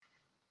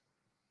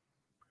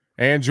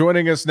And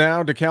joining us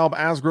now, DEKALB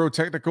Asgrow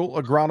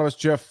technical agronomist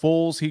Jeff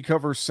Fuls. He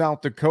covers South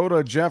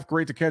Dakota. Jeff,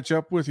 great to catch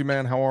up with you,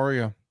 man. How are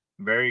you?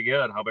 Very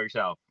good. How about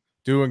yourself?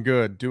 Doing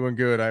good, doing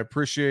good. I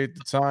appreciate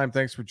the time.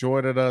 Thanks for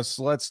joining us.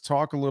 Let's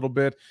talk a little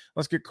bit.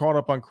 Let's get caught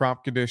up on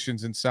crop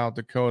conditions in South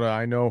Dakota.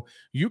 I know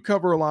you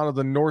cover a lot of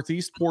the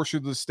northeast portion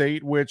of the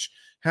state, which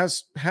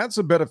has had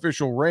some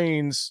beneficial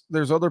rains.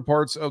 There's other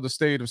parts of the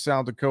state of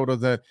South Dakota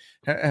that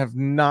have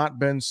not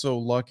been so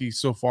lucky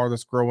so far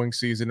this growing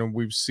season, and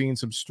we've seen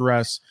some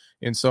stress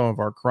in some of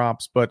our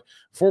crops. But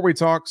before we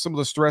talk some of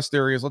the stressed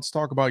areas, let's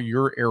talk about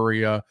your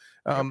area.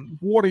 Sure.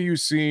 What are you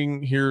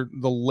seeing here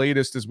the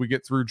latest as we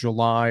get through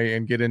July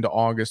and get into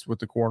August with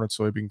the corn and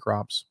soybean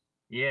crops?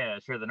 Yeah,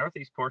 sure. The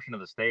northeast portion of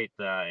the state,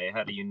 it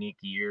had a unique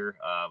year,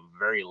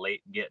 very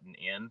late getting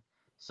in.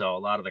 So a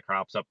lot of the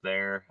crops up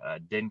there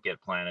didn't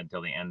get planted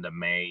until the end of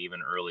May,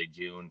 even early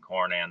June,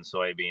 corn and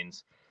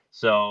soybeans.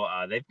 So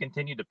they've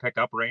continued to pick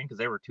up rain because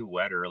they were too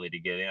wet early to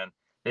get in.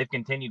 They've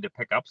continued to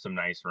pick up some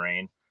nice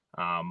rain,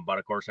 but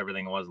of course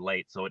everything was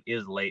late, so it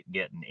is late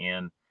getting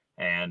in,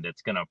 and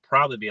it's going to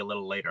probably be a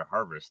little later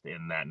harvest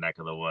in that neck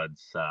of the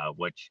woods,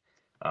 which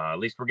at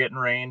least we're getting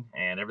rain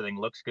and everything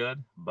looks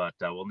good, but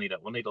we'll need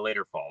a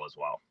later fall as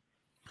well.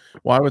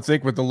 Well, I would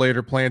think with the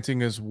later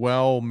planting as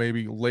well,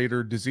 maybe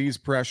later disease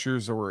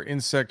pressures or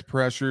insect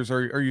pressures.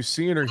 Are you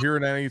seeing or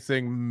hearing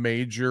anything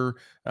major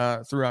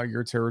throughout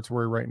your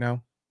territory right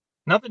now?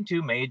 Nothing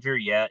too major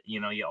yet.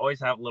 You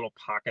always have little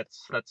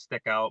pockets that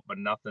stick out, but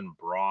nothing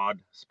broad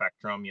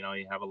spectrum. You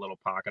have a little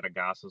pocket of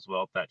Gossa's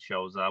wilt that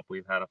shows up.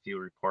 We've had a few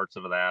reports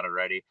of that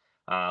already.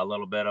 A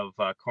little bit of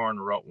corn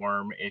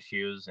rootworm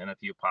issues in a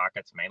few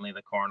pockets, mainly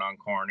the corn on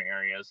corn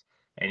areas.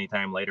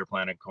 Anytime later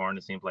planted corn,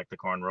 it seems like the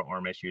corn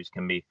rootworm issues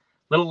can be a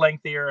little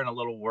lengthier and a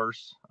little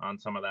worse on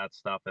some of that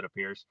stuff, it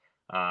appears.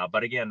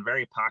 But again,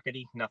 very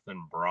pockety,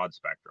 nothing broad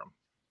spectrum.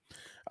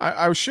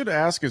 I should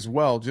ask as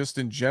well, just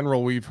in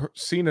general, we've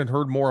seen and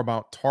heard more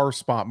about tar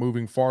spot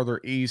moving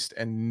farther east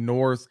and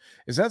north.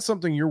 Is that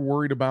something you're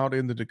worried about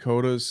in the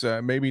Dakotas?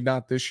 Maybe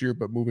not this year,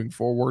 but moving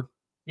forward?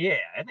 Yeah,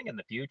 I think in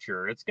the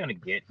future it's going to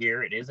get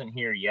here. It isn't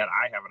here yet.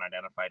 I haven't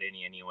identified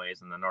any,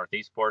 anyways, in the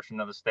northeast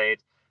portion of the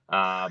state.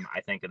 I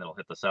think it'll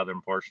hit the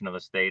southern portion of the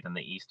state and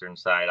the eastern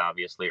side.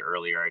 Obviously,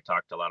 earlier I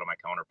talked to a lot of my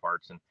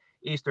counterparts in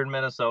eastern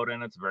Minnesota,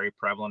 and it's very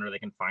prevalent, or they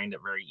can find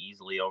it very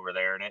easily over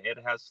there. And it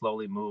has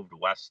slowly moved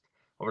west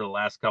over the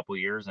last couple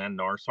of years and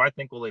north. So I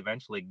think we'll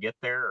eventually get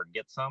there or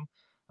get some.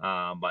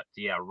 But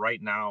yeah,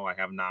 right now I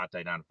have not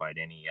identified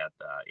any yet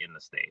in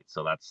the state.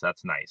 So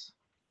that's nice.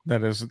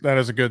 That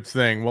is a good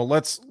thing. Well,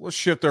 let's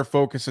shift our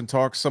focus and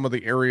talk some of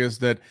the areas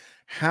that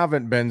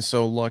haven't been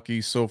so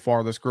lucky so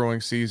far this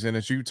growing season.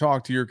 As you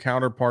talk to your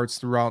counterparts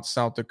throughout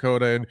South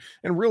Dakota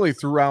and really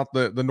throughout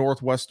the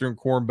northwestern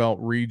Corn Belt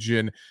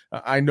region,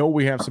 I know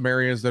we have some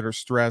areas that are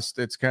stressed.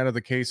 It's kind of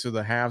the case of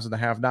the haves and the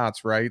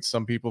have-nots, right?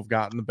 Some people have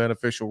gotten the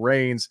beneficial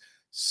rains,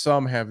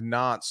 some have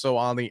not. So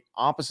on the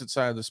opposite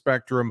side of the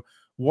spectrum,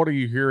 what are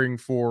you hearing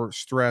for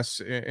stress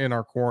in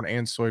our corn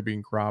and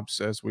soybean crops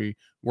as we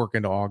work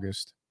into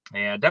August?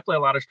 Yeah, definitely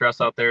a lot of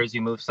stress out there as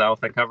you move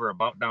south. I cover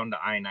about down to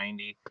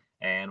I-90.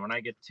 And when I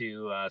get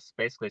to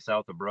basically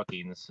south of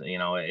Brookings,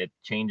 it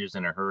changes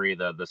in a hurry,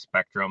 the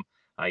spectrum.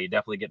 You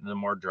definitely get into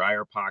more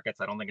drier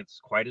pockets. I don't think it's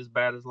quite as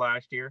bad as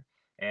last year.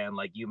 And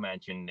like you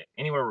mentioned,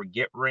 anywhere we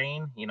get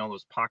rain,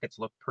 those pockets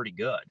look pretty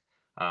good.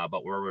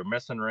 But where we're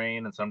missing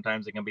rain, and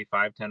sometimes it can be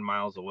 5, 10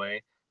 miles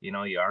away,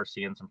 you are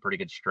seeing some pretty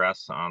good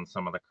stress on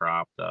some of the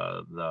crop.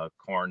 The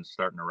corn's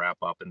starting to wrap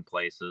up in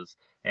places,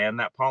 and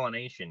that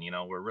pollination.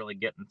 We're really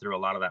getting through a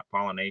lot of that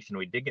pollination.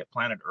 We did get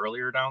planted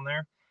earlier down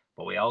there,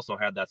 but we also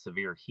had that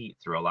severe heat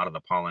through a lot of the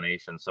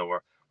pollination. So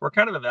we're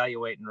kind of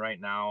evaluating right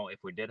now if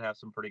we did have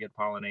some pretty good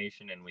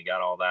pollination and we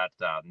got all that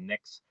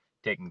nicks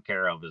taken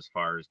care of as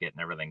far as getting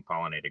everything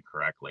pollinated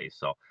correctly.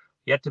 So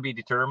yet to be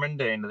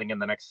determined, and I think in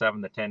the next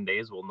 7 to 10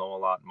 days we'll know a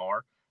lot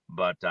more.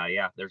 But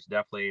yeah, there's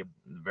definitely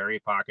very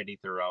pockety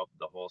throughout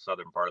the whole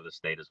southern part of the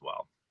state as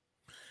well.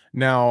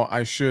 Now,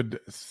 I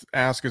should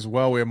ask as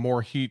well, we have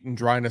more heat and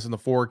dryness in the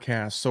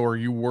forecast. So are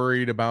you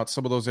worried about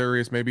some of those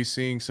areas maybe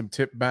seeing some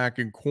tip back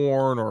in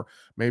corn or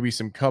maybe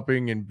some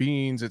cupping in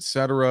beans,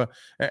 etc.,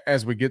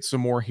 as we get some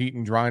more heat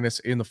and dryness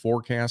in the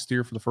forecast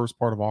here for the first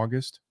part of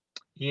August?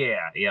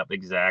 Yeah, yep,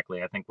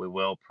 exactly. I think we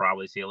will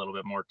probably see a little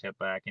bit more tip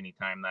back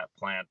anytime that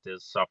plant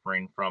is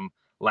suffering from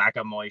lack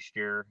of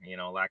moisture,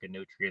 lack of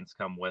nutrients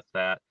come with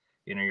that.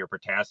 Your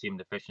potassium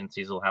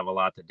deficiencies will have a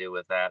lot to do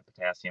with that.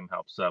 Potassium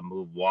helps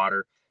move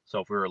water. So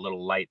if we were a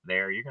little light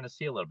there, you're going to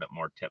see a little bit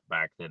more tip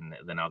back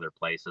than other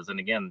places. And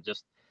again,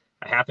 just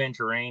a half inch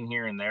of rain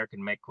here and there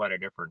can make quite a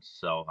difference.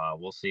 So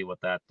we'll see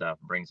what that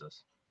brings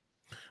us.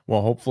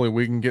 Well, hopefully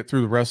we can get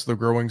through the rest of the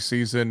growing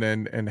season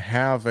and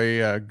have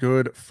a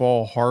good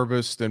fall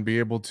harvest and be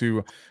able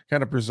to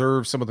kind of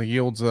preserve some of the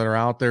yields that are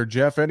out there.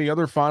 Jeff, any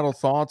other final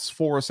thoughts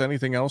for us?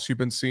 Anything else you've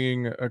been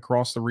seeing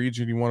across the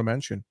region you want to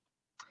mention?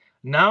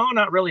 No,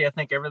 not really. I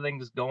think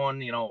everything's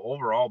going,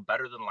 overall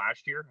better than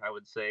last year. I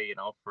would say,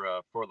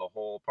 for the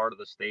whole part of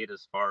the state,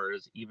 as far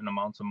as even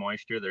amounts of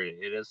moisture, there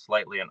it is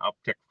slightly an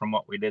uptick from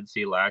what we did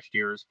see last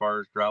year as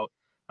far as drought.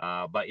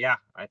 But yeah,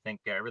 I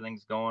think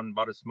everything's going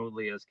about as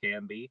smoothly as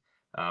can be.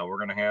 We're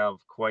going to have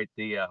quite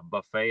the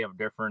buffet of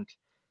different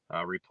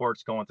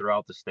reports going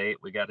throughout the state.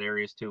 We got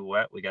areas too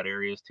wet, we got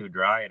areas too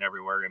dry, and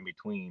everywhere in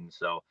between.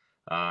 So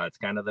it's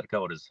kind of the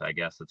Dakotas, I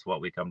guess. It's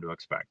what we come to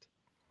expect.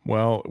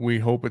 Well, we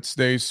hope it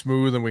stays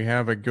smooth and we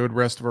have a good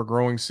rest of our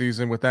growing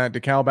season. With that,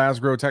 DEKALB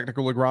Asgrow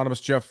technical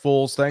agronomist Jeff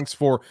Fuls, thanks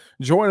for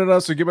joining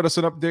us and giving us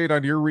an update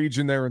on your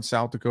region there in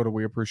South Dakota.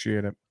 We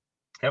appreciate it.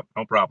 Yep,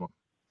 no problem.